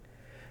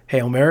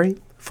Hail Mary,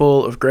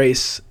 full of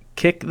grace,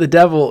 kick the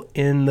devil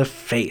in the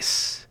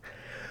face.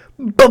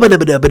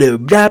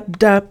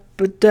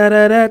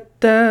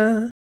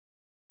 Ba-ba-da-ba-da-ba-da-ba-da-da-da-da.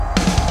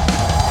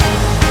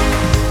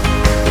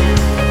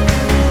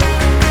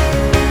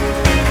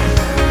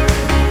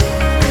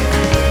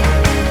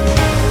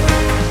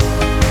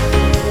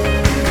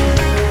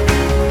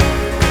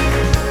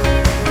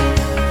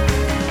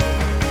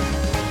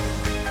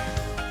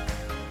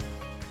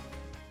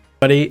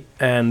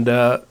 And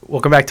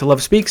welcome back to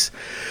Love Speaks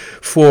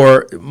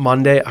for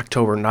Monday,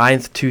 October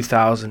 9th,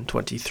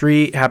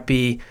 2023.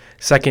 Happy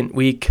second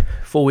week,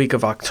 full week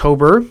of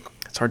October.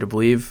 It's hard to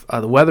believe.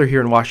 The weather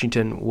here in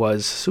Washington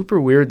was super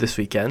weird this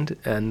weekend,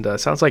 and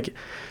sounds like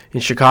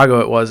in Chicago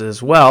it was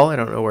as well. I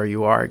don't know where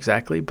you are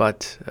exactly,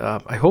 but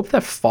I hope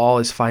that fall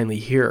is finally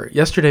here.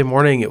 Yesterday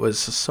morning it was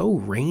so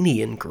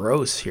rainy and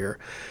gross here.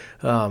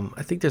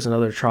 I think there's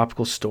another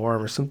tropical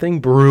storm or something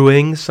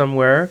brewing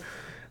somewhere.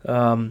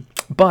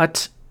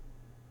 But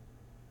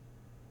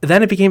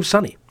then it became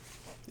sunny.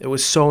 It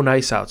was so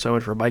nice out. So I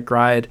went for a bike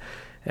ride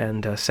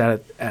and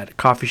sat at a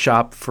coffee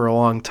shop for a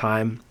long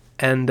time.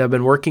 And I've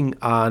been working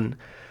on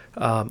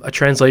a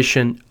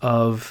translation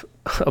of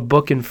a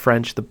book in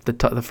French.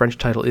 The French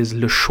title is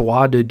Le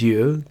Choix de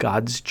Dieu,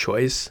 God's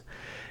Choice.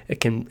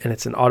 And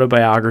it's an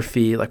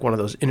autobiography, like one of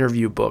those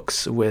interview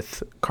books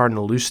with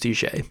Cardinal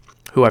Lustiger,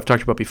 who I've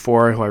talked about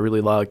before, who I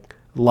really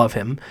love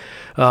him.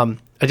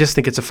 I just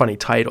think it's a funny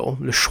title,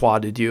 Le Choix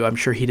de Dieu. I'm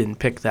sure he didn't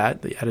pick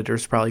that. The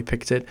editors probably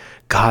picked it.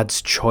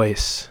 God's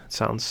Choice. It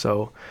sounds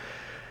so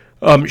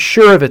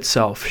sure of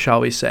itself, shall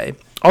we say.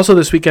 Also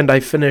this weekend I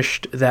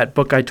finished that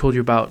book I told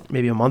you about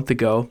maybe a month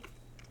ago,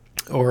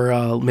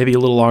 or maybe a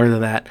little longer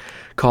than that,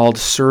 called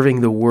Serving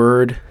the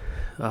Word.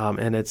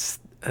 And it's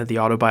the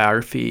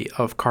autobiography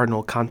of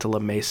Cardinal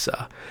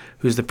Cantalamessa,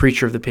 who's the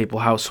preacher of the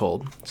papal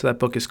household. So that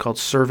book is called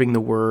Serving the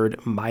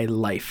Word, My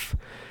Life.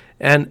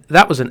 And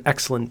that was an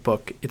excellent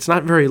book. It's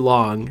not very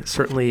long.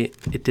 Certainly,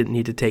 it didn't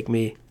need to take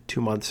me 2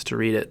 months to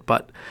read it,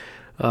 but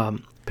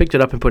picked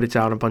it up and put it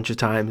down a bunch of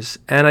times.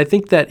 And I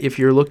think that if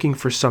you're looking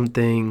for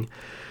something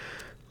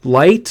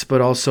light, but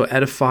also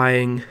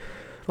edifying,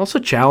 also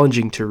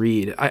challenging to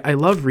read, I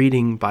love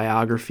reading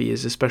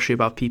biographies, especially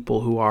about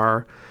people who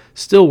are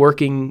still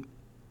working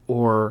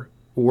or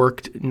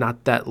worked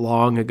not that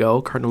long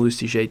ago. Cardinal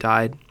Lustiger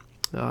died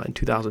in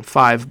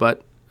 2005,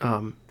 but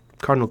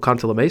Cardinal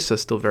Cantalamessa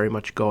is still very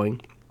much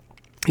going.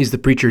 He's the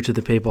preacher to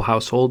the papal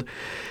household.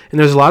 And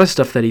there's a lot of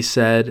stuff that he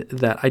said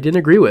that I didn't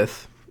agree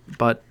with,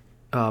 but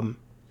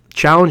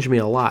challenged me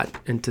a lot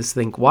and to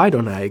think, why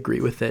don't I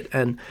agree with it?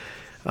 And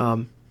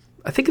I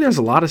think there's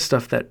a lot of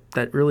stuff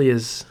that really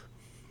is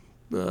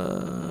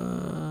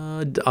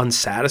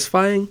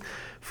unsatisfying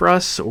for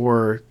us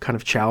or kind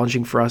of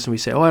challenging for us. And we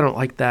say, oh, I don't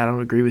like that. I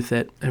don't agree with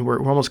it. And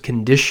we're almost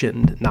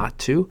conditioned not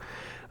to.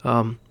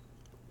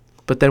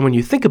 But then when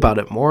you think about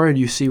it more and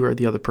you see where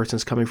the other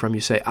person's coming from, you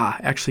say,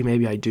 actually,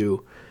 maybe I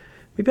do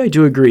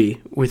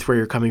agree with where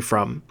you're coming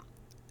from.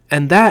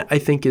 And that, I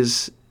think,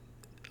 is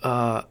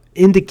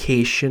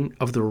indication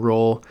of the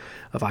role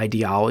of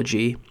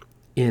ideology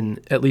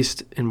at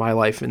least in my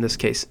life, in this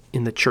case,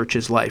 in the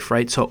church's life,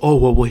 right? So,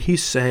 what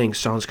he's saying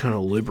sounds kind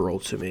of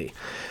liberal to me.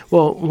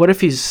 Well, what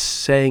if he's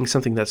saying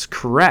something that's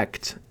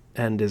correct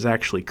and is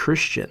actually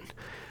Christian?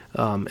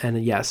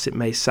 And yes, it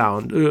may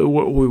sound,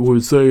 what we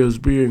would say as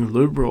being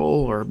liberal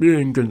or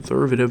being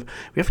conservative.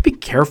 We have to be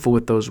careful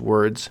with those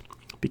words,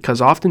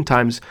 because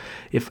oftentimes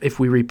if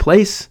we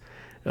replace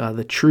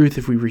the truth,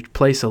 if we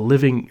replace a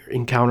living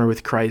encounter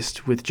with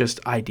Christ with just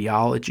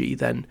ideology,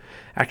 then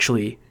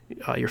actually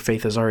your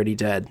faith is already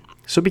dead.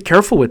 So be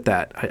careful with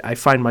that. I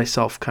find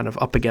myself kind of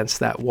up against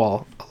that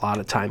wall a lot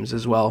of times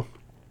as well.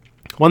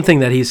 One thing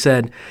that he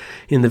said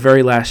in the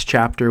very last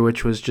chapter,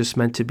 which was just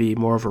meant to be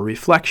more of a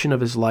reflection of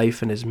his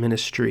life and his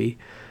ministry,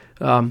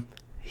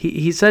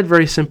 he said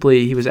very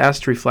simply, he was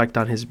asked to reflect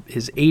on his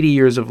 80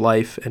 years of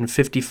life and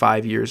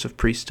 55 years of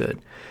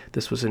priesthood.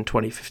 This was in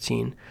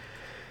 2015.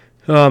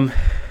 And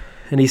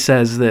he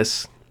says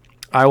this,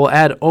 I will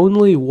add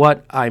only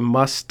what I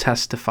must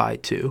testify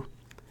to.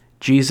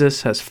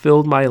 Jesus has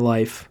filled my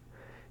life.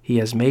 He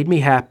has made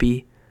me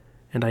happy,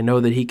 and I know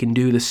that he can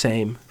do the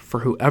same for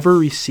whoever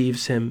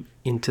receives him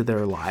into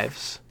their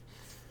lives.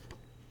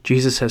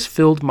 Jesus has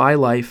filled my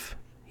life.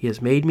 He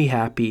has made me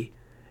happy,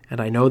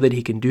 and I know that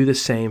he can do the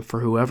same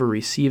for whoever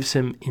receives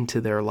him into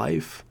their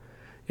life.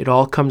 It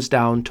all comes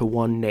down to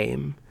one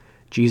name,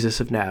 Jesus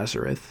of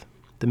Nazareth.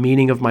 The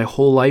meaning of my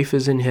whole life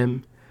is in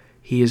him.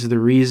 He is the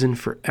reason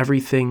for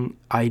everything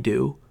I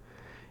do.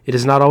 It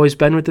has not always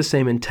been with the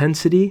same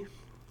intensity,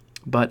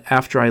 but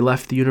after I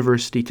left the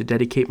university to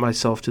dedicate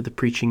myself to the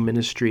preaching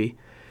ministry,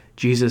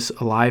 Jesus,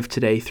 alive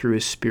today through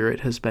his Spirit,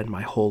 has been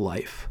my whole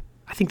life.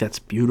 I think that's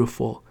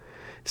beautiful.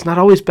 It's not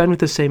always been with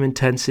the same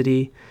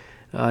intensity.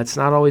 It's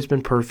not always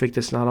been perfect.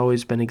 It's not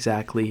always been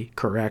exactly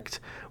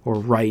correct or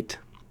right.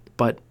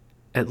 But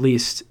at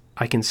least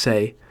I can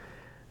say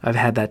I've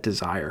had that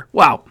desire.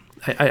 Wow.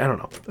 I don't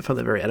know. I found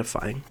that very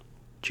edifying.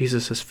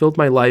 Jesus has filled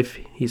my life.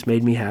 He's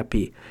made me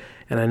happy.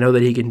 and I know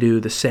that he can do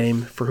the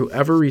same for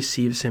whoever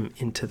receives him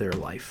into their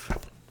life.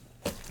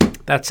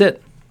 That's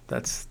it.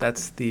 That's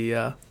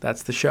the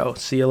show.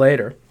 See you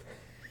later.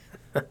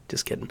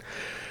 Just kidding.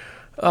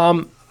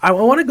 I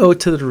want to go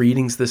to the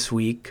readings this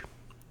week,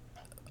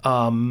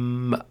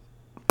 but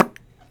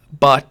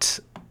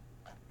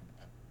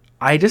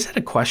I just had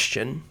a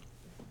question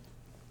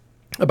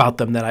about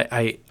them that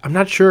I'm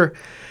not sure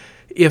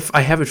if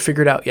I have it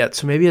figured out yet.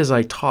 So maybe as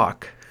I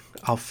talk,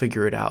 I'll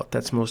figure it out.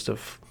 That's most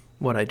of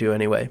what I do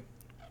anyway.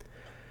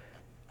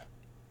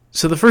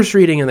 So the first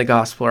reading and the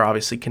gospel are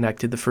obviously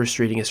connected. The first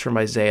reading is from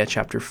Isaiah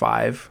chapter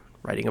 5,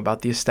 writing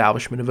about the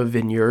establishment of a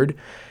vineyard.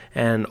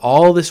 And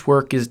all this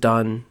work is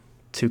done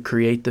to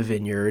create the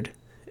vineyard.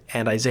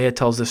 And Isaiah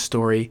tells this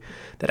story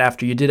that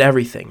after you did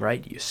everything,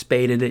 right? You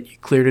spaded it, you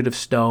cleared it of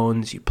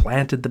stones, you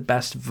planted the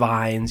best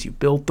vines, you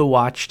built the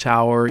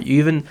watchtower, you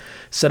even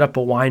set up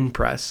a wine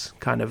press,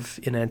 kind of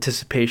in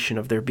anticipation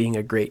of there being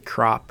a great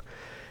crop.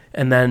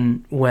 And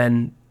then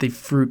when the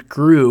fruit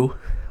grew,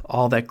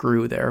 all that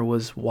grew there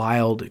was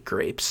wild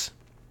grapes.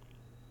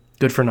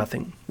 Good for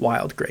nothing,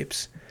 wild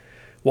grapes.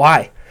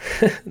 Why?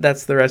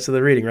 That's the rest of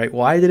the reading, right?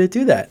 Why did it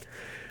do that?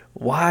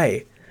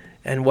 Why?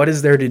 And what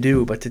is there to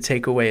do but to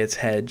take away its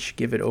hedge,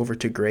 give it over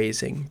to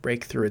grazing,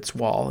 break through its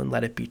wall, and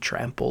let it be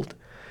trampled?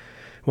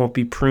 It won't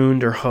be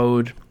pruned or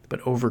hoed,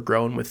 but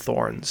overgrown with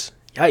thorns.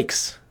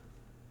 Yikes.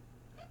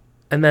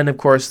 And then, of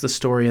course, the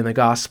story in the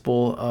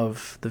gospel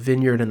of the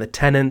vineyard and the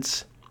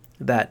tenants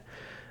that,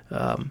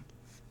 well,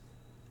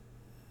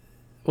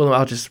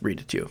 I'll just read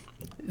it to you.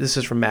 This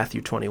is from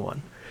Matthew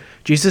 21.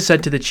 Jesus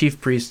said to the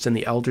chief priests and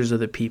the elders of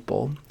the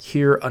people,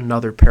 "Hear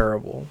another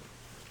parable.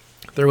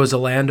 There was a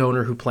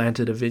landowner who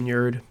planted a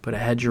vineyard, put a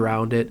hedge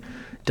around it,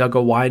 dug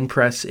a wine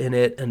press in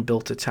it, and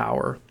built a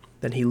tower.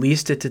 Then he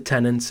leased it to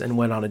tenants and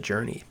went on a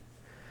journey.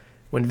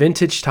 When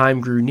vintage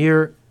time grew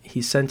near,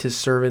 he sent his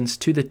servants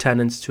to the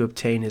tenants to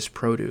obtain his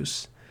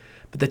produce.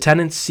 But the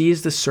tenants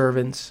seized the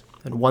servants,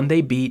 and one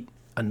they beat,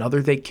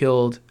 another they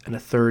killed, and a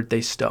third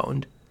they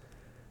stoned.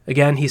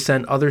 Again he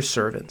sent other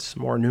servants,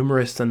 more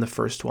numerous than the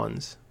first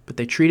ones, but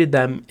they treated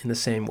them in the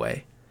same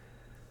way.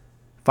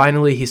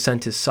 Finally he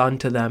sent his son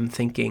to them,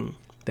 thinking,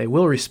 'They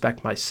will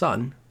respect my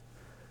son.'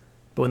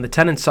 But when the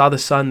tenants saw the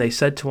son, they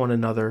said to one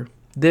another,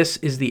 'This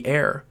is the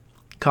heir.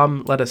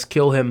 Come, let us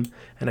kill him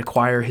and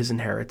acquire his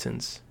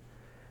inheritance.'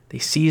 They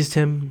seized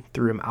him,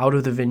 threw him out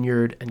of the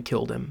vineyard, and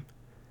killed him.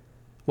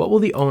 What will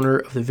the owner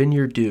of the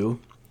vineyard do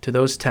to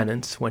those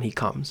tenants when he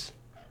comes?"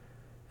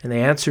 And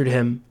they answered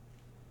him,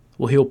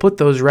 "Well, he will put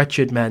those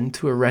wretched men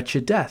to a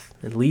wretched death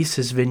and lease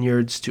his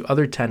vineyards to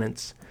other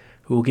tenants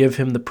who will give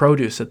him the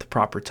produce at the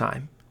proper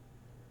time."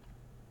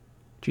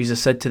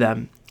 Jesus said to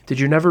them, "Did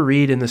you never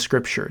read in the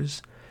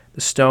scriptures, 'The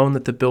stone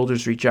that the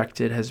builders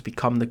rejected has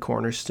become the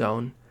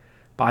cornerstone.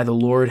 By the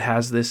Lord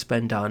has this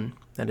been done,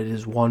 and it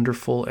is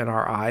wonderful in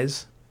our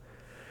eyes?'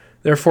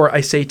 Therefore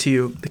I say to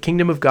you, the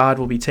kingdom of God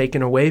will be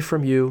taken away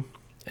from you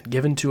and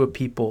given to a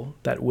people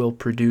that will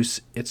produce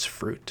its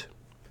fruit."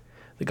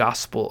 The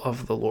gospel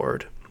of the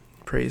Lord.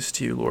 Praise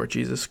to you, Lord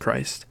Jesus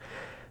Christ.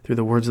 Through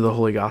the words of the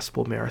Holy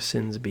Gospel, may our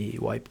sins be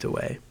wiped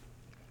away.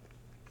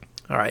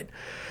 All right.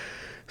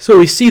 So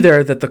we see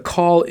there that the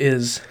call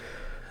is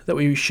that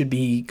we should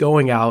be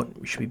going out,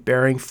 we should be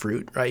bearing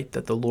fruit, right?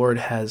 That the Lord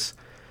has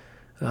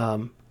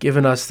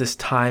given us this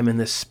time and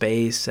this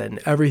space and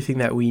everything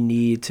that we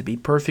need to be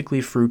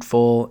perfectly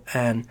fruitful,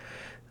 and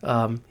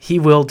he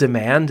will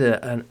demand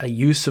a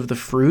use of the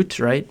fruit,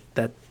 right?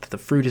 That the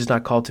fruit is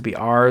not called to be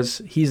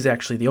ours. He's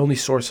actually the only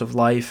source of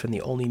life and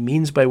the only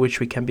means by which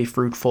we can be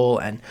fruitful,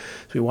 and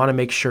so we want to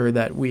make sure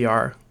that we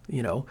are,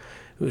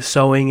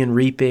 sowing and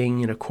reaping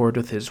in accord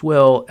with his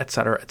will,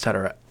 etc.,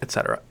 etc.,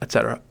 etc.,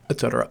 etc.,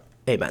 etc.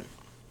 Amen.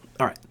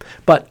 All right.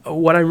 But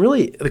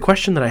the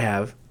question that I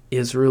have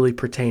is really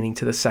pertaining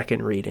to the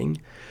second reading,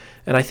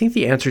 and I think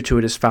the answer to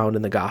it is found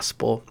in the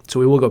gospel, so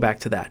we will go back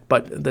to that.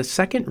 But the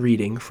second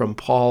reading from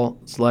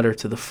Paul's letter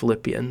to the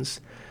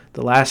Philippians,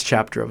 the last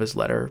chapter of his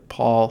letter,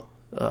 Paul,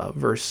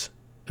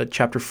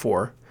 chapter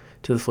 4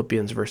 to the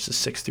Philippians, verses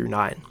 6 through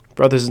 9.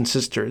 Brothers and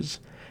sisters,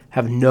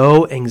 have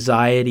no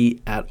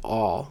anxiety at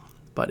all,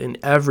 but in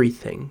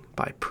everything,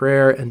 by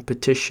prayer and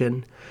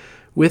petition,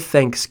 with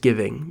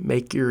thanksgiving,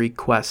 make your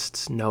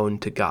requests known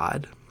to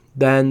God.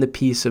 Then the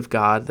peace of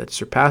God that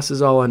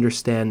surpasses all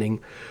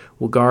understanding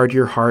will guard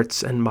your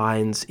hearts and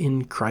minds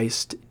in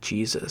Christ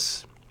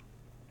Jesus.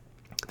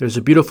 There's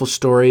a beautiful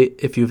story,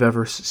 if you've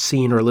ever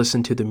seen or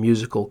listened to the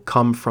musical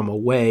Come From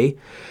Away,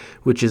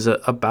 which is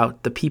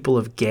about the people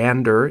of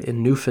Gander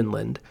in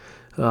Newfoundland,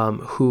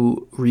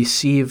 who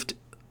received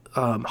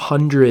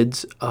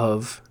hundreds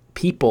of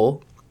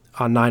people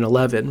on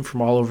 9/11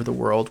 from all over the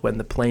world when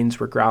the planes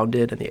were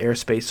grounded and the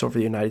airspace over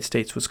the United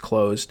States was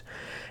closed.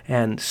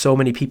 And so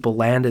many people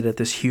landed at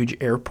this huge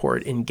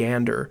airport in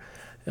Gander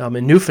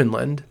in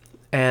Newfoundland.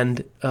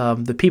 And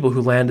the people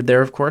who landed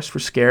there, of course, were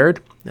scared.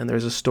 And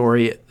there's a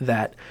story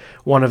that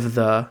one of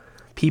the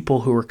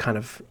people who were kind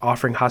of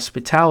offering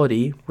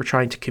hospitality were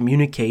trying to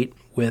communicate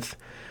with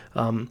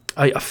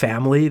a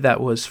family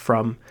that was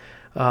from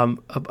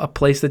a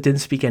place that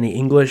didn't speak any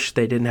English.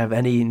 They didn't have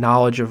any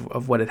knowledge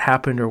of what had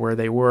happened or where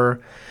they were.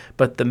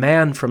 But the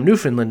man from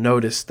Newfoundland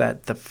noticed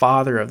that the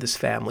father of this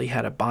family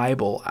had a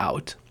Bible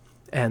out.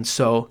 And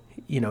so,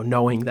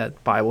 knowing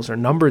that Bibles are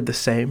numbered the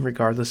same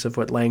regardless of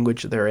what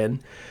language they're in,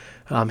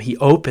 he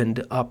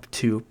opened up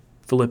to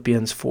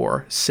Philippians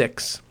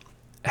 4:6.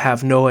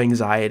 Have no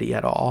anxiety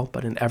at all,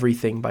 but in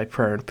everything by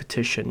prayer and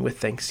petition with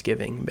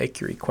thanksgiving,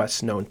 make your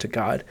requests known to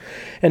God.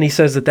 And he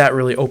says that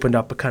really opened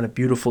up a kind of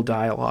beautiful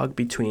dialogue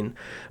between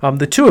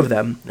the two of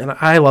them. And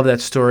I love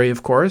that story,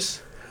 of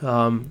course.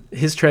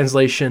 His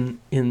translation,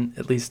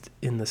 at least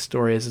in the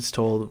story as it's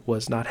told,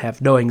 was not have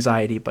no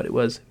anxiety, but it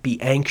was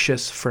be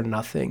anxious for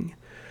nothing.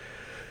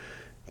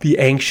 Be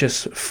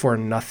anxious for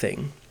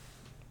nothing.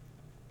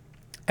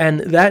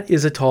 And that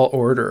is a tall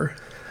order.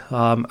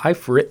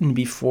 I've written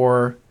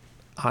before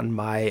on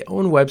my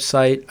own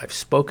website. I've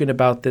spoken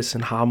about this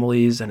in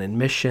homilies and in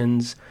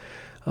missions.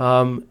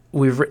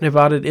 We've written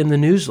about it in the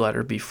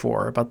newsletter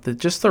before, about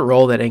just the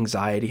role that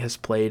anxiety has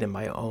played in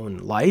my own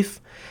life.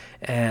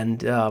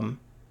 And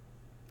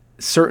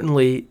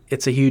certainly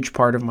it's a huge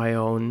part of my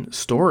own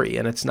story,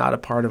 and it's not a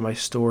part of my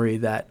story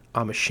that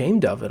I'm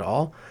ashamed of at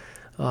all.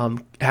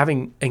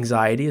 Having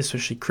anxiety,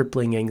 especially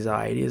crippling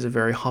anxiety, is a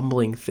very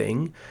humbling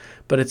thing,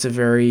 but it's a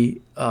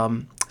very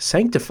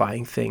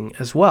sanctifying thing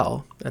as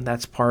well. And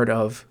that's part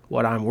of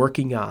what I'm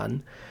working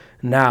on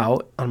now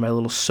on my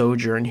little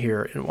sojourn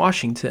here in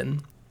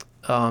Washington.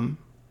 And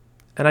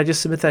I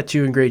just submit that to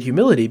you in great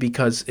humility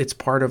because it's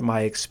part of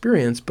my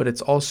experience, but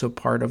it's also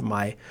part of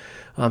my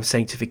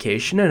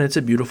sanctification, and it's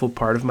a beautiful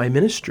part of my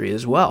ministry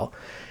as well.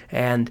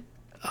 And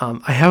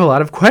I have a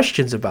lot of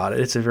questions about it.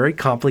 It's a very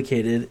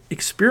complicated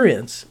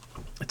experience.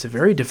 It's a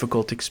very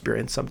difficult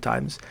experience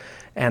sometimes.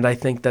 And I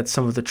think that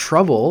some of the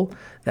trouble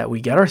that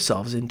we get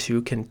ourselves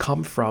into can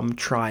come from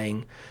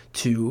trying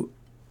to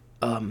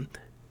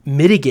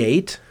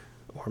mitigate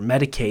or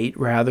medicate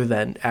rather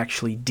than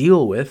actually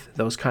deal with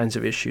those kinds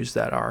of issues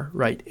that are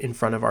right in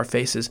front of our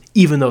faces,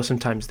 even though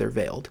sometimes they're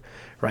veiled,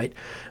 right?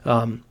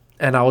 And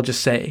I will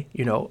just say,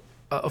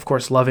 of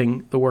course,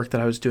 loving the work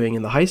that I was doing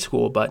in the high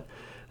school, but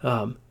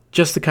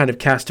just the kind of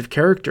cast of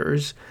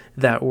characters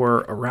that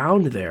were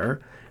around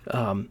there,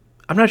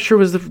 I'm not sure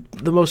was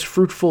the most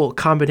fruitful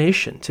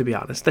combination, to be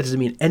honest. That doesn't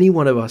mean any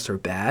one of us are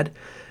bad,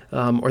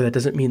 or that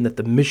doesn't mean that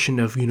the mission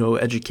of,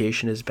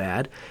 education is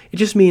bad. It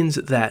just means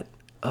that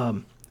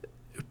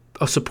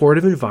a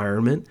supportive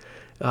environment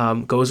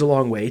goes a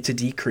long way to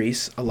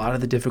decrease a lot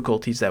of the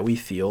difficulties that we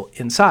feel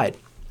inside.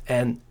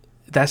 And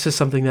that's just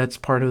something that's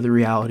part of the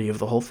reality of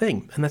the whole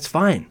thing, and that's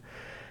fine.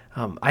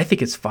 I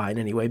think it's fine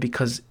anyway,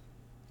 because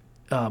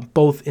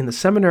both in the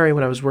seminary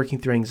when I was working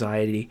through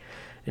anxiety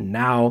and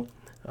now,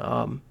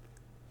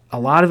 a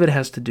lot of it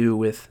has to do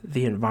with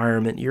the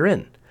environment you're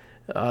in,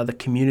 the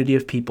community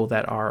of people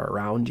that are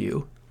around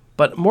you.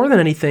 But more than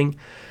anything,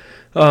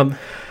 a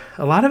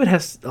lot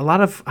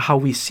of how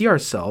we see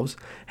ourselves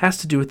has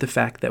to do with the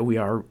fact that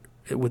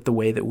with the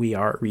way that we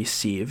are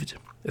received,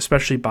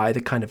 especially by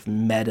the kind of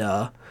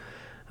meta,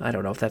 I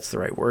don't know if that's the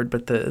right word,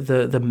 but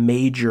the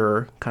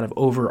major kind of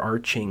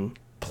overarching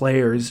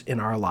players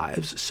in our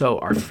lives. So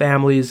our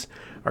families,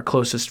 our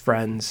closest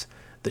friends,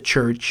 the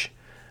church,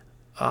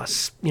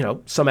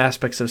 some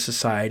aspects of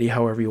society,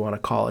 however you want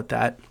to call it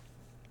that.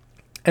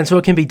 And so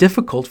it can be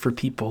difficult for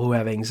people who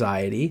have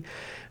anxiety,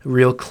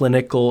 real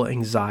clinical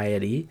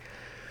anxiety,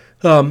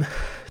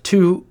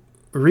 to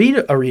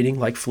read a reading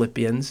like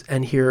Philippians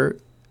and hear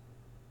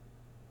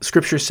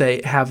Scripture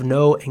say, have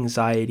no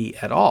anxiety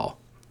at all,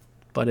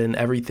 but in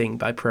everything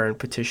by prayer and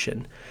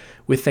petition,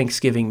 with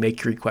thanksgiving,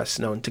 make your requests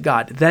known to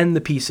God. Then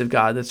the peace of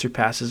God that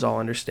surpasses all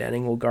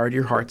understanding will guard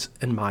your hearts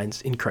and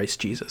minds in Christ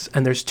Jesus.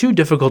 And there's two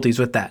difficulties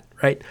with that,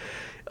 right?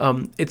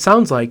 It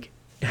sounds like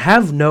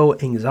have no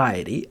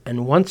anxiety,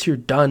 and once you're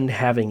done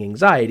having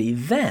anxiety,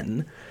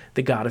 then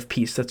the God of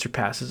peace that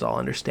surpasses all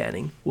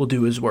understanding will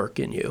do his work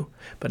in you.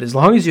 But as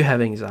long as you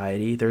have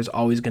anxiety, there's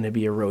always going to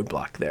be a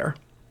roadblock there.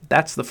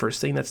 That's the first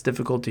thing that's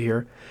difficult to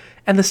hear.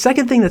 And the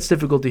second thing that's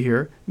difficult to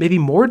hear, maybe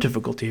more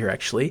difficult to hear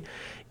actually,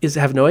 is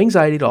have no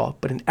anxiety at all,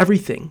 but in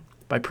everything,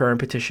 by prayer and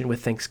petition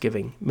with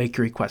thanksgiving, make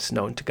your requests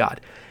known to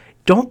God.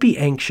 Don't be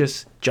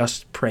anxious,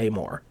 just pray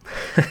more.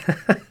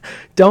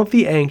 Don't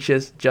be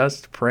anxious,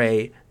 just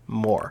pray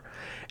more.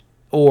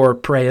 Or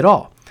pray at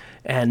all.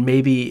 And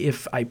maybe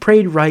if I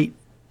prayed right,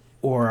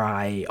 or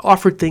I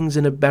offered things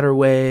in a better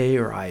way,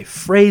 or I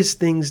phrased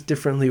things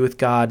differently with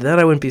God, then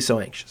I wouldn't be so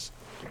anxious.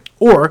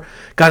 Or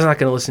God's not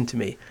going to listen to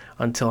me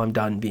until I'm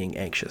done being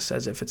anxious,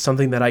 as if it's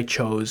something that I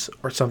chose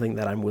or something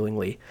that I'm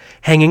willingly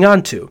hanging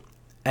on to.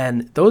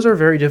 And those are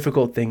very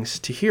difficult things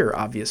to hear,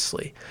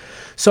 obviously.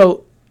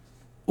 So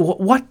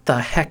what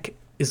the heck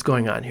is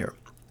going on here?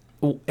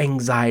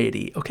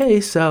 Anxiety. Okay,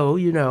 so,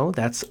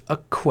 that's a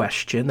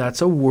question.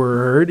 That's a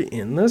word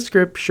in the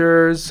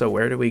Scriptures. So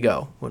where do we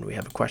go when we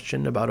have a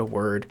question about a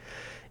word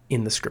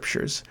in the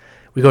Scriptures?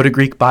 We go to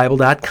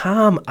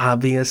GreekBible.com,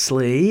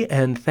 obviously,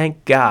 and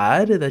thank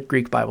God that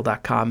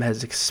GreekBible.com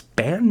has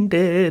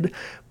expanded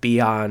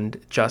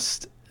beyond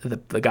just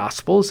the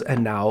Gospels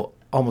and now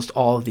almost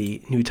all of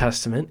the New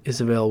Testament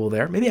is available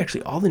there. Maybe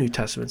actually all the New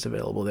Testament's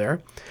available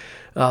there.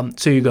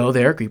 So you go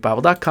there,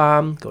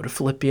 GreekBible.com, go to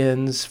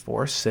Philippians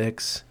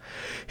 4:6,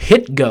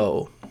 hit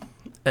go.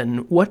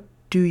 And what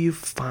do you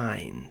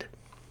find?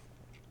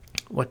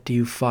 What do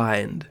you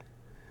find?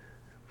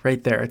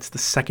 Right there, it's the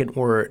second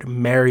word,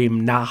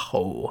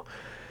 merimnaho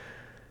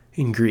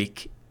in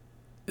Greek.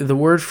 The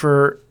word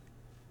for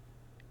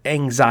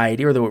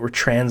anxiety, or the word we're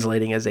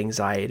translating as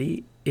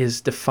anxiety,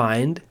 is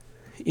defined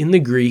in the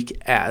Greek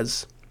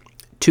as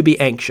to be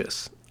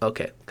anxious.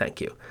 Okay, thank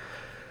you.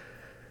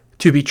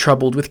 To be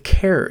troubled with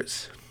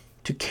cares,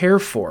 to care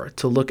for,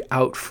 to look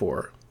out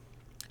for,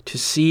 to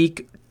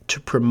seek, to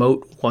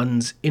promote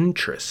one's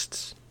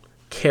interests,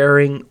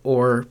 caring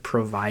or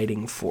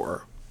providing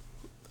for.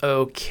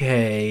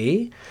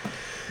 Okay.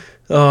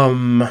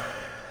 So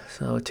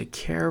to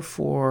care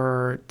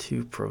for,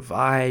 to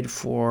provide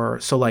for.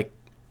 So like,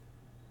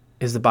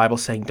 is the Bible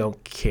saying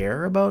don't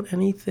care about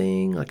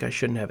anything? Like I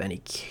shouldn't have any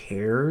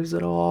cares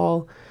at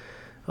all?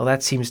 Well,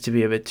 that seems to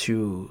be a bit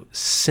too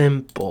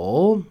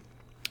simple.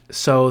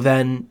 So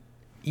then,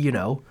 you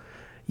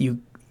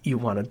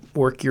want to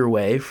work your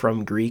way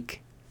from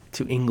Greek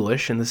to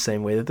English in the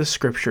same way that the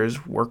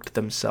scriptures worked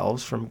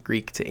themselves from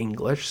Greek to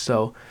English.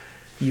 So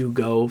you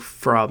go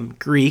from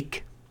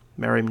Greek,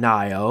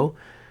 merimnao,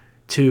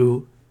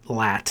 to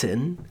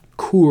Latin,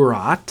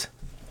 kurat,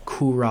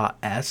 cura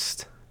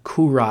est.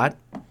 Kurat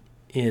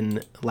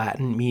in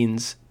Latin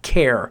means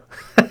care.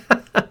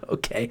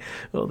 Okay,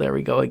 well, there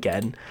we go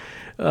again.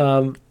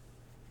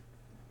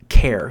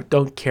 Care.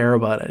 Don't care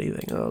about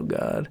anything. Oh,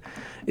 God.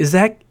 Is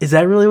that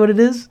really what it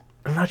is?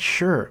 I'm not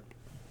sure.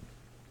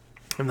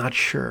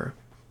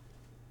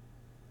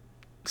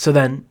 So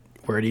then,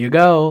 where do you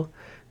go?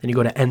 Then you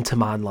go to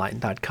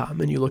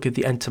entomonline.com and you look at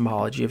the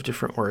etymology of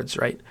different words,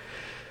 right?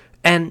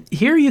 And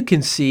here you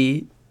can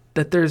see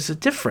that there's a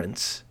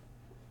difference.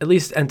 At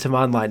least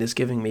Entomonline is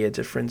giving me a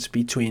difference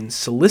between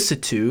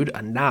solicitude,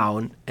 a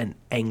noun, and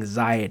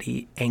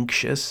anxiety,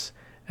 anxious,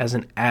 as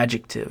an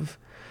adjective.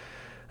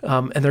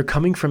 And they're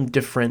coming from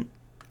different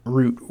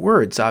root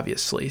words,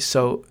 obviously.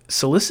 So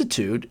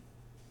solicitude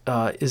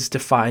is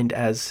defined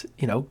as,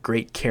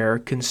 great care,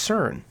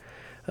 concern,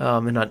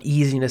 an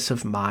uneasiness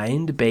of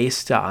mind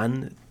based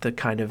on the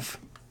kind of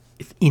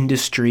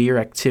industry or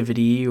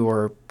activity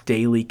or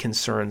daily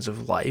concerns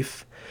of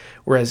life.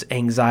 Whereas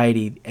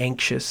anxiety,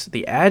 anxious,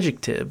 the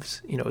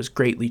adjectives, is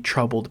greatly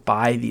troubled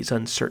by these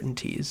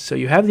uncertainties. So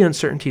you have the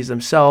uncertainties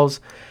themselves,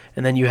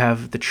 and then you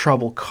have the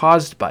trouble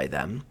caused by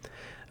them,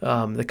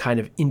 the kind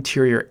of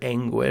interior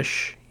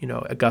anguish.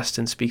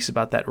 Augustine speaks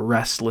about that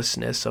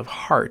restlessness of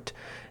heart,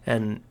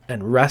 and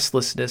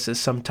restlessness is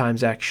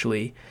sometimes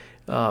actually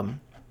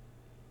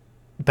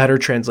better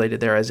translated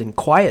there as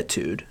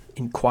inquietude,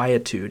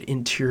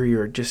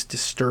 interior just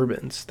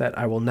disturbance, that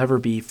I will never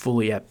be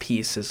fully at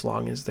peace as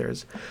long as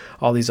there's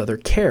all these other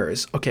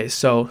cares. Okay,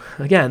 so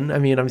again,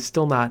 I'm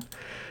still not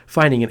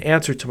finding an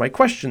answer to my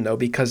question, though,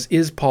 because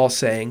is Paul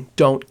saying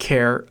don't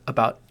care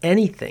about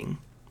anything,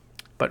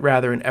 but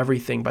rather in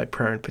everything by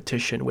prayer and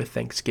petition with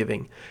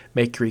thanksgiving,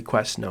 make your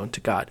requests known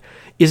to God?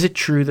 Is it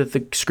true that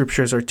the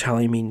scriptures are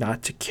telling me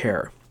not to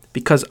care?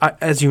 Because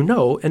as you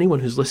know, anyone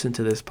who's listened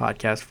to this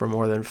podcast for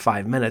more than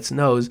 5 minutes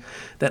knows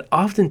that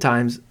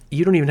oftentimes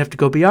you don't even have to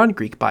go beyond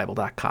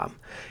GreekBible.com,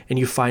 and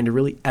you find a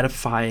really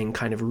edifying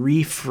kind of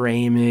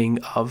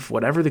reframing of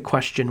whatever the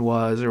question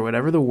was or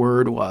whatever the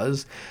word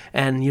was,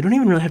 and you don't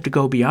even really have to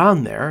go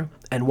beyond there.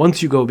 And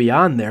once you go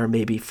beyond there,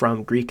 maybe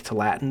from Greek to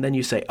Latin, then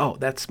you say, oh,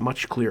 that's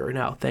much clearer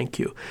now, thank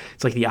you.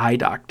 It's like the eye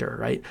doctor,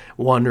 right?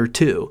 1 or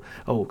 2.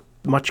 Oh,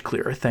 much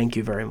clearer, thank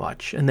you very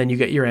much. And then you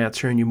get your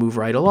answer and you move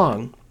right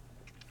along.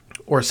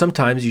 Or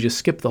sometimes you just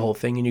skip the whole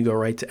thing and you go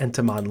right to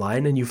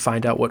Entomonline and you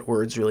find out what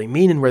words really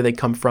mean and where they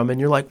come from, and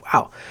you're like,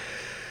 wow.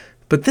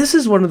 But this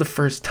is one of the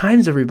first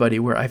times, everybody,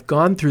 where I've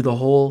gone through the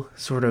whole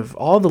sort of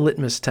all the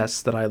litmus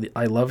tests that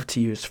I love to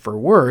use for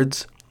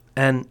words,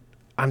 and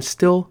I'm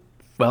still,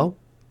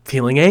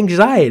 feeling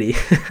anxiety.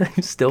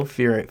 I'm still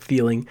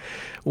feeling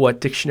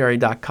what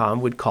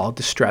dictionary.com would call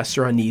distress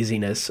or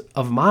uneasiness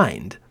of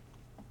mind,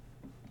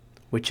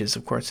 which is,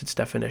 of course, its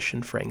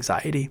definition for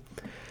anxiety.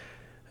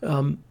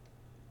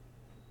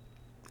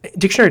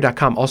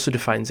 Dictionary.com also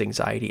defines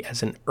anxiety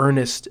as an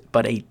earnest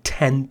but a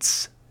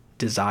tense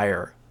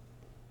desire.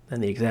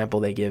 And the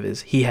example they give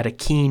is, he had a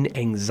keen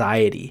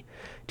anxiety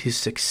to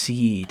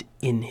succeed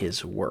in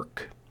his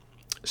work.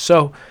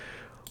 So,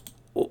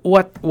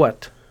 what?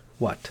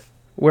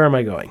 Where am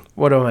I going?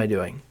 What am I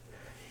doing?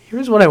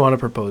 Here's what I want to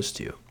propose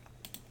to you.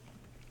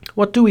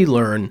 What do we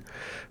learn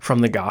from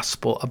the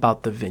gospel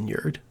about the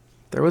vineyard?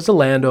 There was a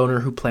landowner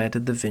who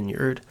planted the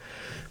vineyard,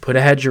 put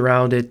a hedge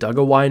around it, dug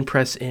a wine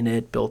press in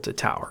it, built a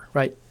tower,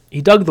 right?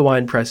 He dug the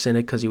wine press in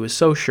it because he was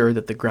so sure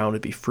that the ground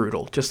would be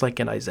fruitful, just like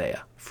in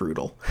Isaiah.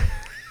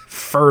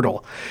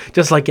 Fertile,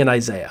 just like in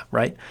Isaiah,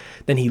 right?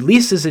 Then he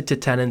leases it to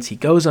tenants. He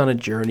goes on a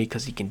journey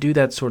because he can do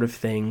that sort of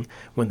thing.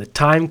 When the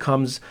time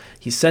comes,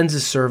 he sends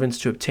his servants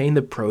to obtain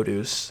the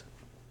produce.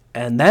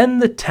 And then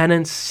the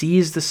tenant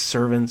sees the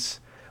servants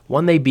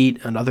One they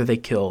beat, another they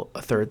kill,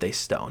 a third they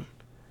stone.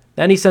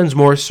 Then he sends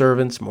more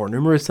servants, more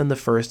numerous than the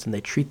first, and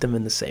they treat them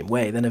in the same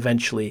way. Then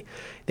eventually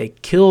they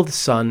kill the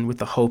son with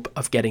the hope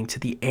of getting to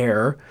the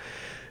heir.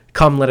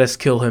 Come, let us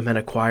kill him and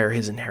acquire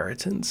his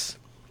inheritance.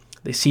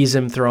 They seize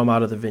him, throw him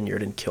out of the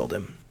vineyard, and killed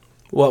him.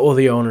 What will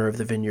the owner of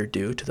the vineyard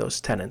do to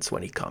those tenants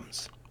when he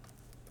comes?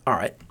 All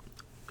right.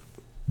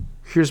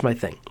 Here's my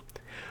thing.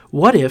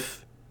 What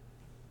if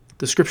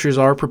the scriptures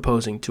are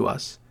proposing to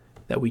us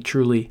that we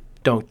truly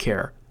don't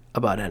care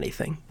about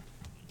anything?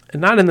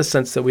 And not in the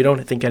sense that we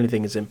don't think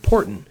anything is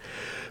important,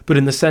 but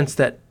in the sense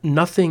that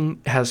nothing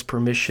has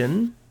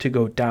permission to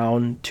go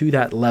down to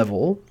that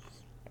level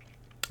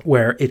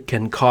where it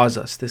can cause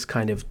us this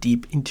kind of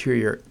deep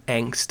interior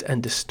angst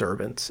and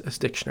disturbance, as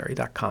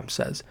dictionary.com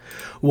says.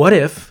 What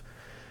if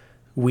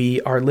we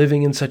are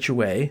living in such a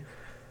way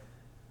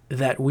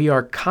that we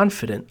are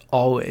confident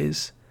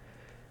always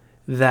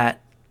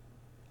that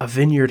a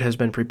vineyard has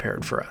been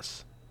prepared for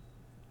us?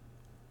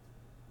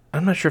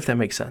 I'm not sure if that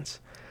makes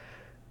sense.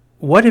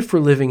 What if we're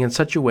living in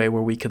such a way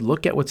where we could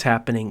look at what's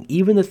happening,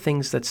 even the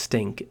things that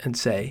stink, and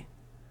say,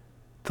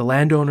 the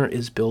landowner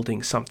is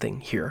building something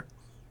here.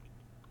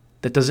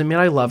 That doesn't mean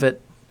I love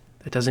it.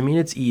 That doesn't mean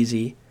it's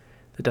easy.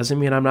 That doesn't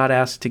mean I'm not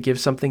asked to give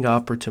something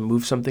up or to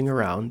move something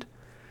around.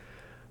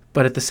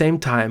 But at the same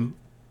time,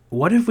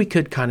 what if we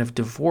could kind of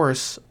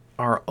divorce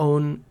our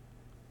own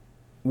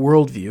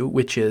worldview,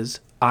 which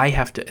is, I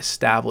have to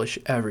establish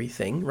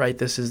everything, right?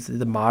 This is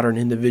the modern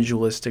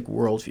individualistic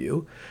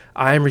worldview.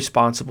 I am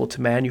responsible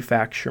to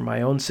manufacture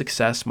my own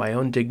success, my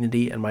own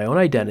dignity, and my own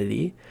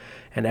identity.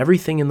 And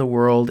everything in the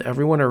world,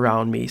 everyone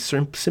around me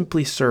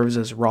simply serves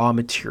as raw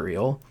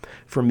material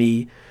for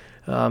me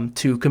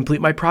to complete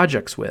my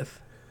projects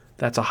with.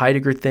 That's a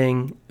Heidegger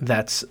thing.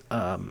 That's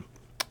a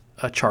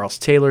Charles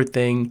Taylor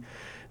thing.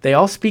 They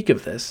all speak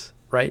of this,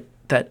 right?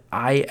 That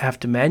I have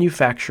to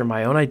manufacture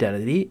my own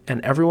identity, and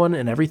everyone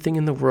and everything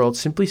in the world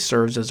simply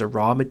serves as a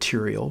raw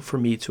material for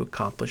me to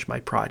accomplish my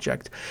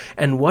project.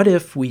 And what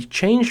if we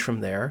change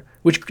from there,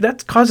 which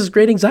that causes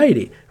great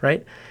anxiety,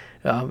 right?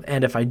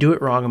 And if I do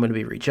it wrong, I'm going to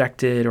be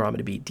rejected, or I'm going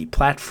to be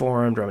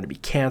deplatformed, or I'm going to be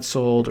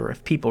canceled, or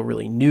if people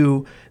really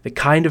knew the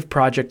kind of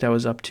project I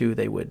was up to,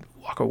 they would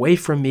walk away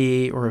from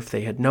me, or if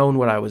they had known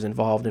what I was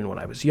involved in when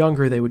I was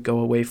younger, they would go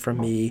away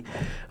from me,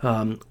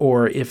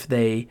 or if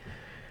they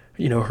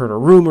heard a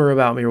rumor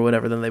about me or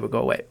whatever, then they would go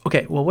away.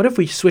 Okay, well, what if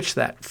we switch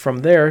that from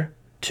there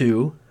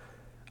to,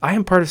 I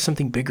am part of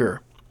something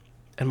bigger,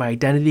 and my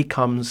identity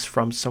comes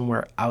from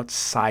somewhere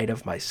outside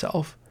of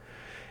myself,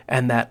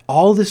 and that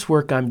all this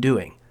work I'm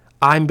doing,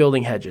 I'm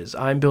building hedges,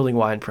 I'm building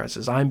wine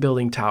presses, I'm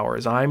building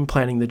towers, I'm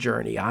planning the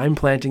journey, I'm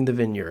planting the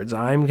vineyards,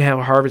 I'm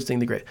harvesting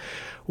the grapes.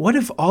 What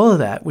if all of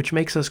that, which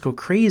makes us go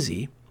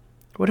crazy,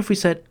 what if we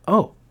said,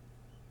 oh,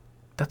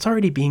 that's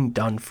already being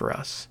done for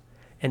us?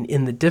 And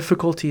in the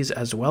difficulties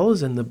as well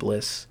as in the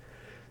bliss,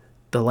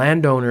 the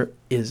landowner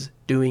is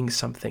doing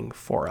something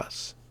for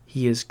us.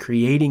 He is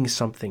creating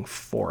something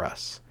for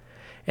us.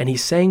 And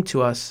he's saying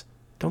to us,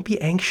 don't be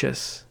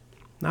anxious.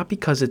 Not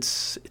because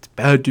it's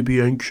bad to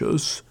be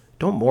anxious.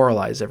 Don't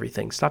moralize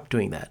everything. Stop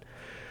doing that.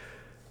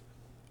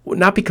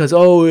 Not because,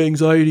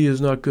 anxiety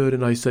is not good,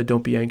 and I said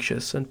don't be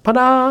anxious. And no,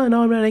 I'm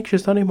not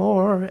anxious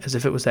anymore, as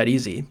if it was that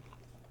easy.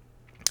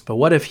 But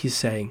what if he's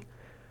saying,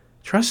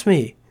 trust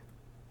me,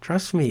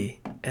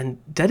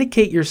 and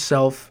dedicate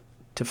yourself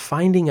to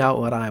finding out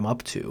what I'm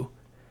up to,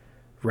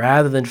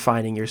 rather than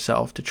dedicating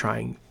yourself to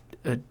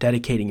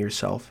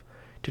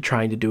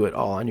trying to do it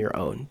all on your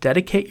own.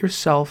 Dedicate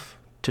yourself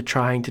to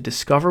trying to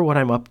discover what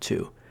I'm up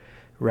to,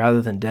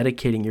 rather than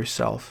dedicating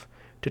yourself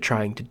to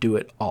trying to do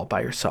it all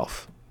by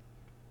yourself.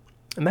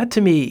 And that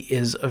to me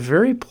is a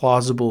very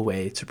plausible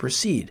way to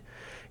proceed.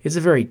 It's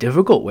a very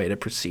difficult way to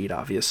proceed,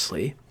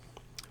 obviously.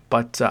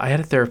 But I had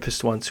a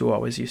therapist once who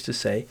always used to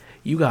say,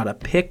 you got to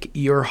pick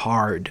your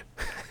hard.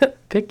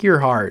 Pick your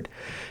hard.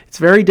 It's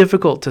very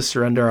difficult to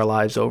surrender our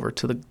lives over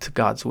to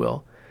God's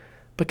will.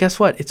 But guess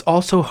what? It's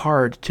also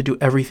hard to do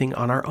everything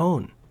on our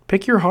own.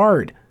 Pick your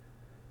hard.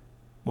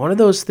 One of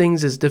those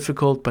things is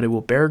difficult, but it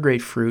will bear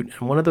great fruit.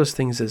 And one of those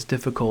things is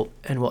difficult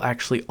and will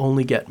actually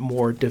only get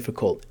more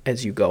difficult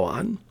as you go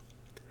on.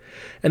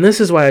 And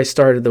this is why I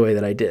started the way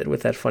that I did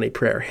with that funny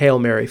prayer, Hail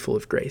Mary, full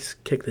of grace,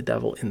 kick the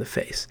devil in the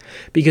face.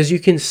 Because you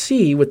can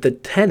see with the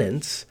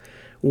tenants,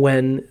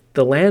 when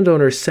the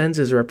landowner sends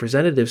his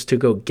representatives to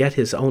go get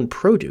his own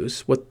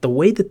produce, the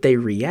way that they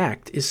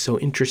react is so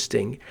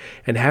interesting.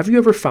 And have you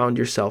ever found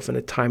yourself in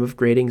a time of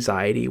great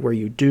anxiety where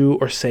you do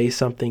or say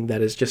something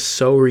that is just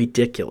so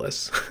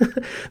ridiculous,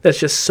 that's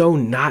just so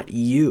not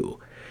you?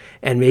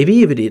 And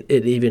maybe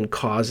it even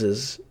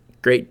causes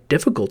great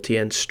difficulty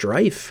and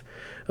strife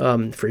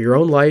for your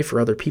own life or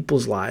other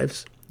people's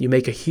lives. You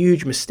make a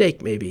huge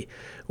mistake maybe,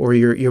 or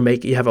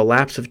you have a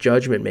lapse of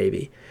judgment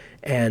maybe.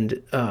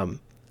 And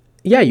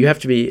you have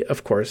to be,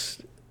 of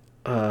course,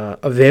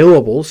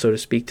 available, so to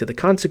speak, to the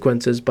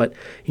consequences. But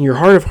in your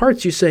heart of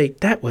hearts, you say,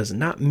 that was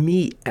not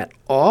me at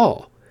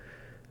all.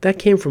 That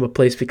came from a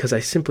place because I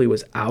simply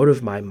was out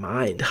of my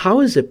mind. How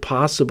is it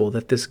possible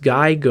that this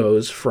guy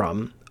goes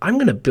from I'm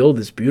going to build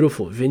this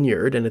beautiful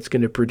vineyard and it's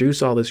going to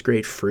produce all this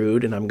great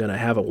fruit, and I'm going to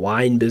have a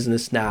wine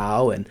business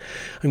now, and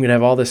I'm going to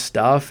have all this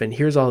stuff, and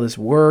here's all this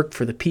work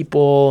for the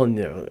people,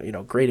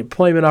 and great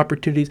employment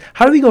opportunities.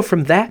 How do we go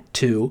from that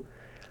to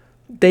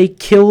they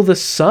kill the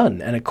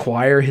son and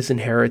acquire his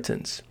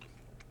inheritance?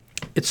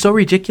 It's so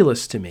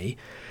ridiculous to me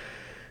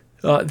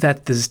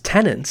that these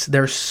tenants,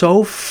 they're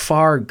so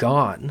far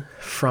gone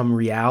from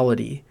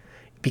reality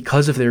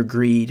because of their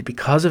greed,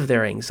 because of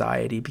their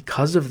anxiety,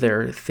 because of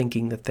their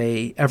thinking that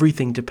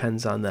everything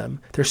depends on them.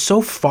 They're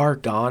so far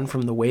gone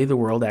from the way the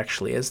world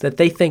actually is that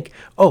they think,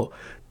 oh,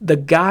 the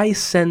guy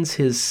sends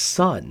his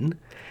son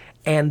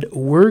and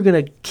we're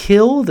going to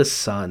kill the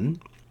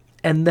son,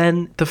 and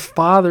then the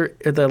father,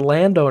 the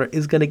landowner,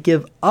 is going to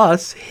give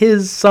us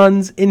his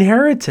son's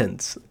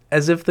inheritance.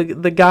 As if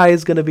the guy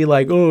is going to be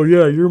like, oh,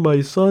 yeah, you're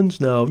my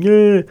sons now.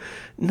 Yeah.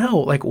 No,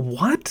 like,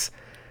 what?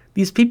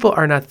 These people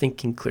are not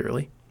thinking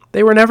clearly.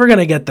 They were never going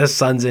to get the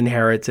son's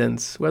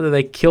inheritance. Whether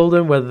they killed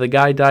him, whether the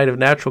guy died of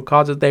natural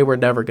causes, they were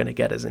never going to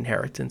get his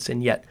inheritance.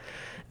 And yet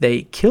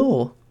they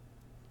kill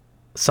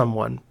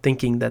someone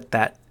thinking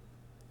that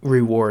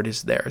reward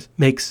is theirs.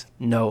 Makes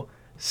no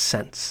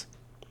sense.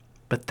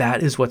 But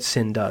that is what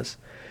sin does.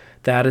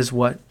 That is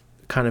what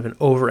kind of an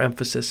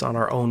overemphasis on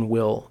our own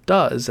will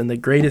does. And the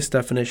greatest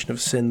definition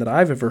of sin that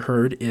I've ever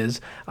heard is,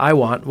 I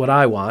want what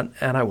I want,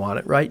 and I want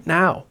it right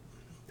now.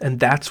 And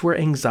that's where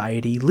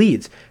anxiety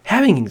leads.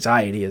 Having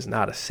anxiety is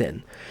not a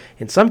sin.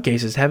 In some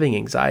cases, having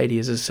anxiety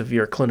is a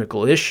severe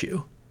clinical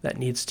issue that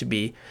needs to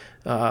be,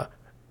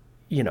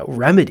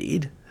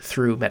 remedied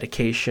through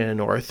medication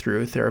or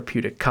through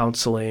therapeutic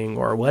counseling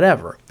or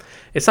whatever.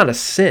 It's not a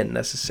sin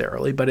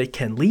necessarily, but it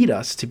can lead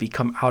us to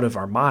become out of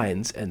our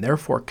minds and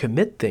therefore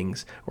commit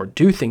things or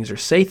do things or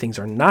say things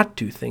or not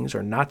do things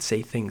or not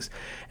say things.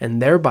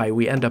 And thereby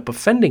we end up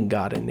offending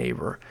God and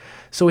neighbor.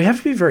 So we have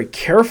to be very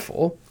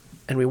careful,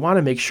 and we want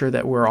to make sure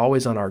that we're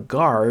always on our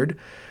guard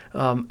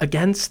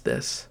against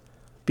this,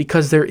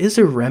 because there is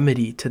a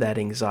remedy to that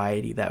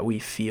anxiety that we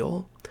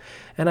feel.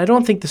 And I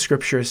don't think the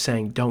scripture is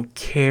saying don't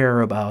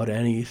care about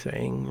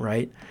anything,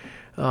 right?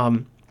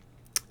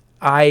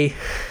 I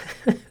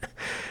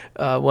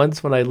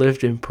once when I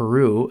lived in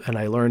Peru and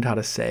I learned how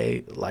to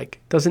say, like,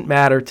 doesn't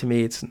matter to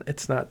me,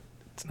 it's not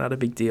a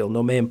big deal,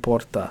 no me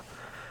importa.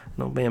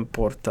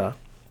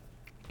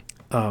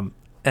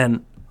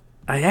 And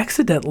I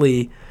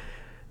accidentally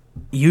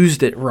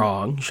used it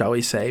wrong, shall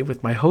we say,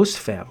 with my host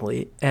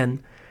family.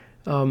 And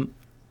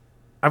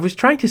I was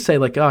trying to say,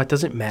 like, oh, it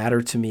doesn't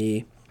matter to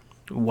me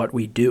what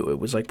we do. It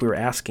was like we were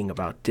asking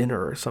about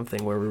dinner or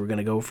something, where we were going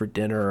to go for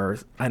dinner, or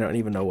I don't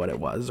even know what it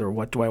was, or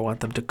what do I want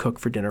them to cook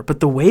for dinner. But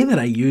the way that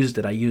I used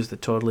the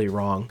totally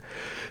wrong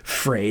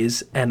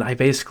phrase. And I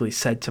basically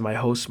said to my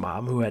host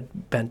mom, who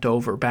had bent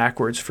over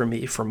backwards for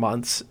me for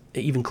months,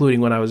 even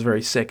including when I was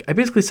very sick, I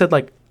basically said,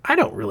 like, I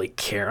don't really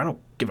care. I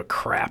don't give a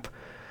crap.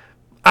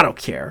 I don't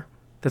care.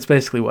 That's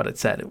basically what it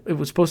said. It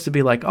was supposed to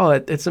be like, oh,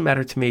 it doesn't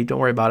matter to me, don't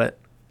worry about it.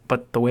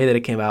 But the way that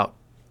it came out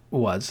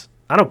was,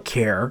 I don't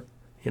care,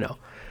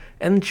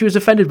 And she was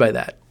offended by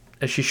that,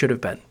 as she should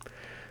have been.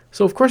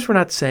 So, of course, we're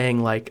not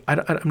saying, like,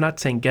 I'm not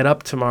saying get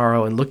up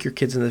tomorrow and look your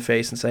kids in the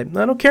face and say, I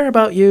don't care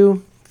about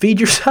you. Feed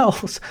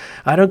yourselves.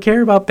 I don't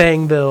care about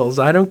paying bills.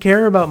 I don't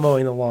care about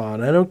mowing the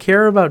lawn. I don't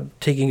care about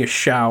taking a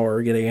shower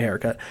or getting a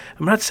haircut.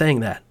 I'm not saying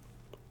that.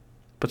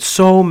 But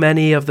so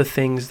many of the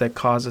things that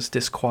cause us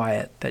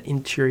disquiet, that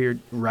interior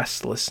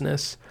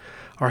restlessness,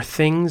 are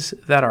things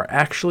that are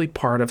actually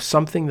part of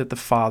something that the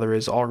Father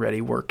is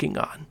already working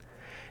on.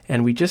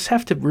 And we just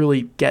have to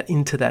really get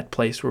into that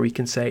place where we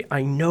can say,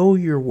 I know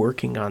you're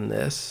working on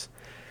this.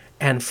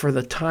 And for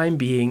the time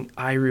being,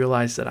 I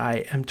realize that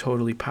I am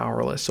totally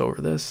powerless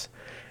over this.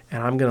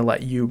 And I'm going to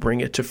let you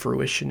bring it to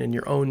fruition in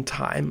your own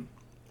time.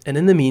 And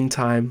in the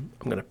meantime,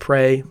 I'm going to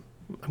pray.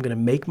 I'm going to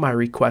make my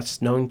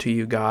requests known to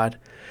you, God.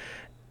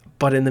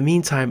 But in the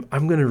meantime,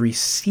 I'm going to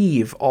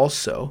receive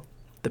also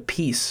the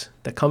peace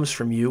that comes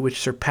from you, which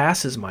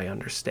surpasses my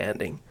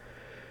understanding.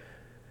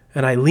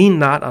 And I lean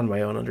not on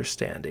my own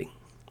understanding,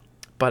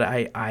 but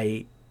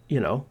I'm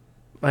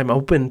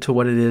open to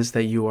what it is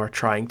that you are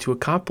trying to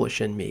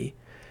accomplish in me.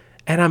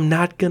 And I'm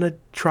not going to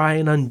try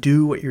and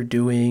undo what you're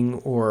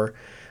doing, or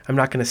I'm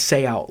not going to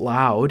say out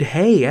loud,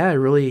 hey, yeah, I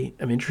really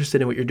am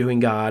interested in what you're doing,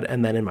 God.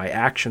 And then in my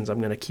actions, I'm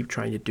going to keep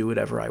trying to do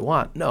whatever I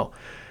want. No,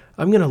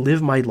 I'm going to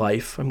live my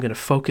life. I'm going to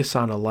focus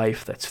on a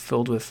life that's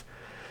filled with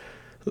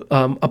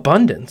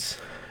abundance.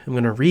 I'm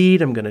going to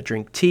read. I'm going to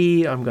drink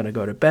tea. I'm going to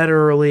go to bed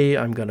early.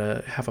 I'm going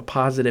to have a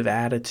positive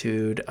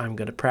attitude. I'm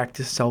going to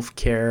practice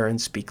self-care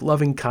and speak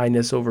loving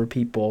kindness over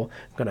people.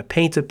 I'm going to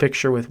paint a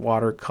picture with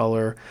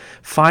watercolor.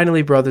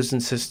 Finally, brothers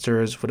and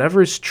sisters,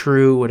 whatever is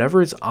true,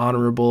 whatever is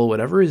honorable,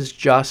 whatever is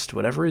just,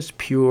 whatever is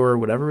pure,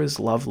 whatever is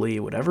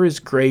lovely, whatever is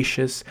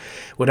gracious,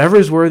 whatever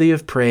is worthy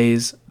of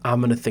praise,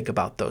 I'm going to think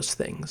about those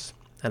things.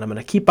 And I'm going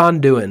to keep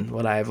on doing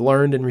what I have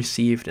learned and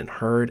received and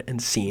heard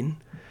and seen.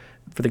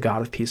 For the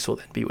God of peace will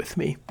then be with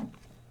me.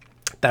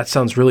 That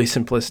sounds really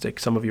simplistic.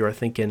 Some of you are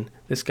thinking,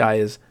 this guy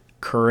is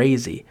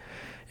crazy.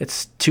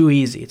 It's too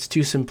easy. It's too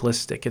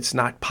simplistic. It's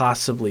not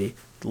possibly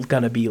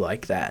going to be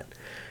like that.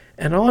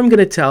 And all I'm going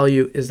to tell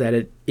you is that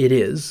it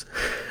is.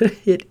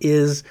 It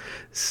is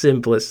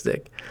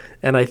simplistic.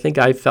 And I think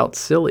I felt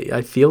silly.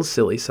 I feel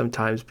silly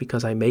sometimes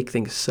because I make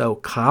things so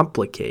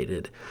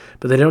complicated.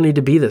 But they don't need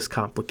to be this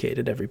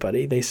complicated,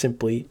 everybody. They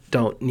simply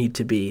don't need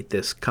to be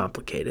this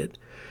complicated.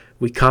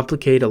 We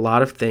complicate a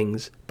lot of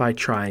things by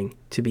trying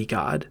to be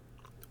God.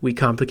 We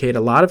complicate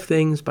a lot of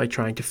things by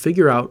trying to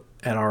figure out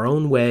at our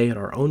own way, at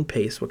our own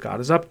pace, what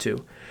God is up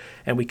to.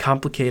 And we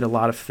complicate a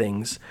lot of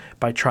things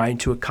by trying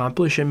to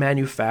accomplish and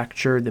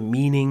manufacture the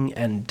meaning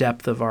and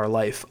depth of our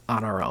life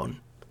on our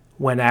own,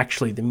 when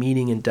actually the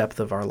meaning and depth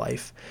of our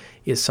life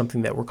is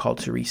something that we're called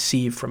to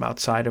receive from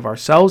outside of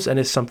ourselves and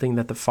is something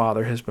that the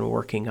Father has been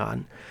working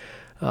on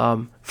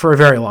for a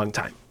very long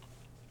time.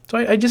 So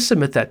I just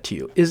submit that to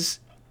you.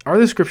 Are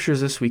the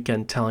scriptures this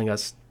weekend telling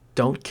us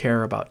don't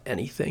care about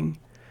anything?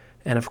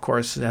 And of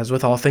course, as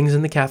with all things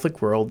in the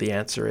Catholic world, the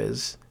answer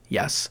is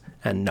yes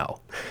and no.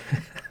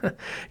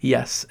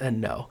 Yes and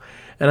no.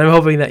 And I'm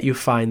hoping that you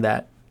find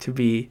that to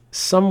be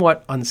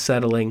somewhat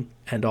unsettling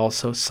and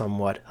also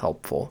somewhat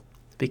helpful,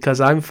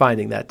 because I'm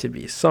finding that to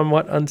be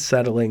somewhat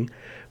unsettling,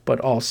 but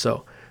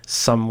also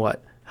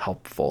somewhat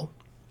helpful.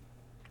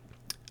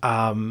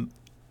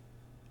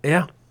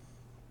 Yeah,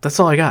 that's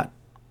all I got.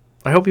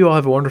 I hope you all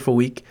have a wonderful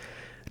week.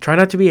 Try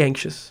not to be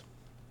anxious,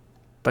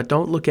 but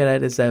don't look at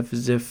it as if,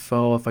 if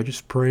I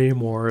just pray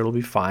more, it'll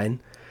be fine.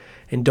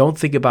 And don't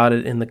think about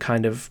it in the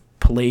kind of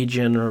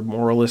Pelagian or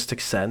moralistic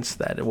sense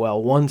that,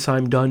 well, once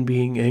I'm done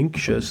being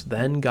anxious,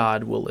 then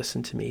God will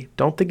listen to me.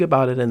 Don't think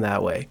about it in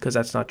that way, because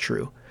that's not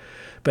true.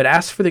 But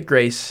ask for the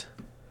grace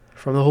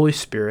from the Holy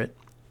Spirit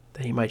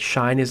that he might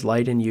shine his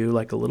light in you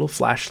like a little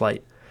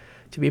flashlight,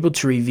 to be able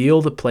to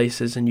reveal the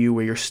places in you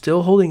where you're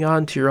still holding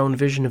on to your own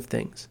vision of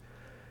things,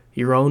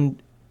 your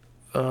own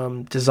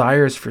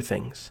desires for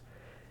things,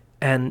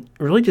 and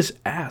really just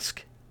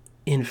ask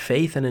in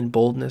faith and in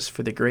boldness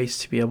for the grace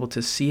to be able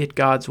to see it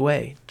God's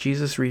way.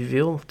 Jesus,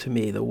 reveal to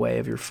me the way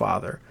of your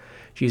Father.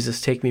 Jesus,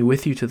 take me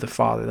with you to the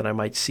Father that I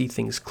might see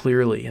things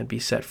clearly and be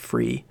set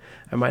free.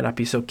 I might not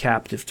be so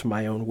captive to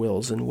my own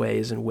wills and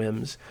ways and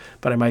whims,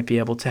 but I might be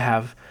able to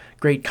have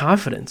great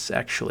confidence,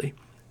 actually,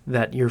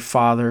 that your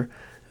Father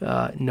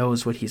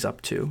knows what he's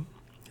up to,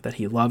 that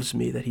he loves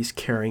me, that he's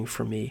caring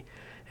for me,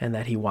 and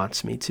that he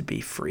wants me to be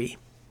free.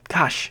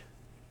 Gosh,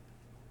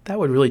 that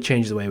would really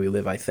change the way we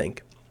live, I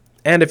think.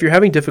 And if you're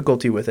having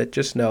difficulty with it,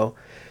 just know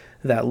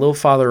that little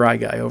Father Eye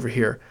guy over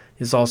here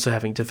is also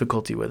having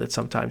difficulty with it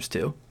sometimes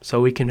too.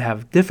 So we can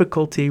have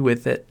difficulty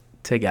with it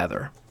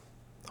together.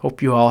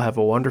 Hope you all have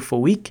a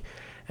wonderful week,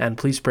 and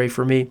please pray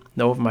for me.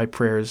 Know of my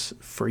prayers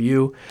for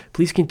you.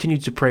 Please continue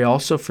to pray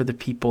also for the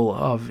people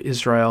of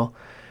Israel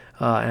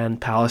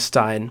and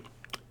Palestine,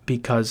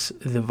 because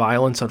the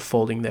violence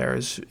unfolding there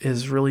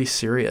is really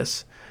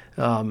serious.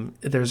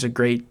 There's a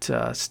great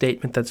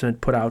statement that's been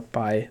put out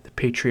by the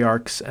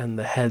patriarchs and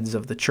the heads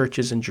of the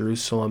churches in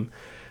Jerusalem,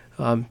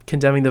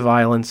 condemning the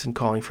violence and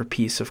calling for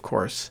peace, of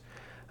course.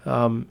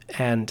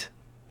 And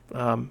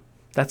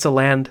that's a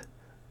land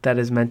that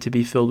is meant to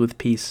be filled with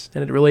peace,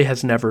 and it really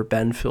has never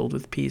been filled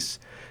with peace,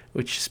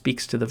 which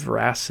speaks to the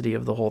veracity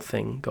of the whole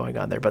thing going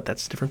on there. But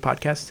that's a different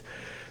podcast.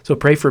 So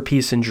pray for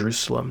peace in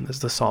Jerusalem, as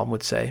the psalm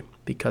would say,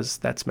 because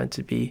that's meant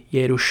to be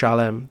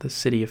Yerushalem, the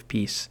city of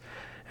peace.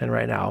 And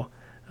right now,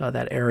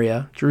 that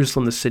area,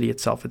 Jerusalem, the city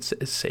itself,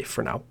 is safe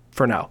for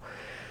now.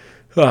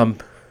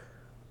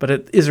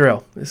 But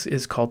Israel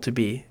is called to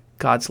be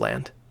God's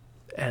land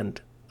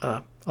and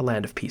a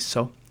land of peace.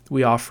 So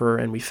we offer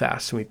and we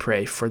fast and we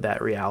pray for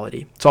that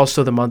reality. It's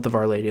also the month of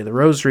Our Lady of the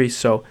Rosary,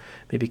 so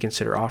maybe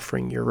consider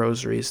offering your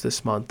rosaries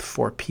this month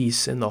for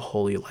peace in the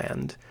Holy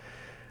Land.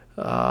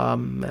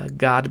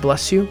 God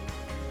bless you.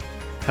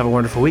 Have a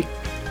wonderful week.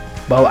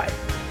 Bye-bye.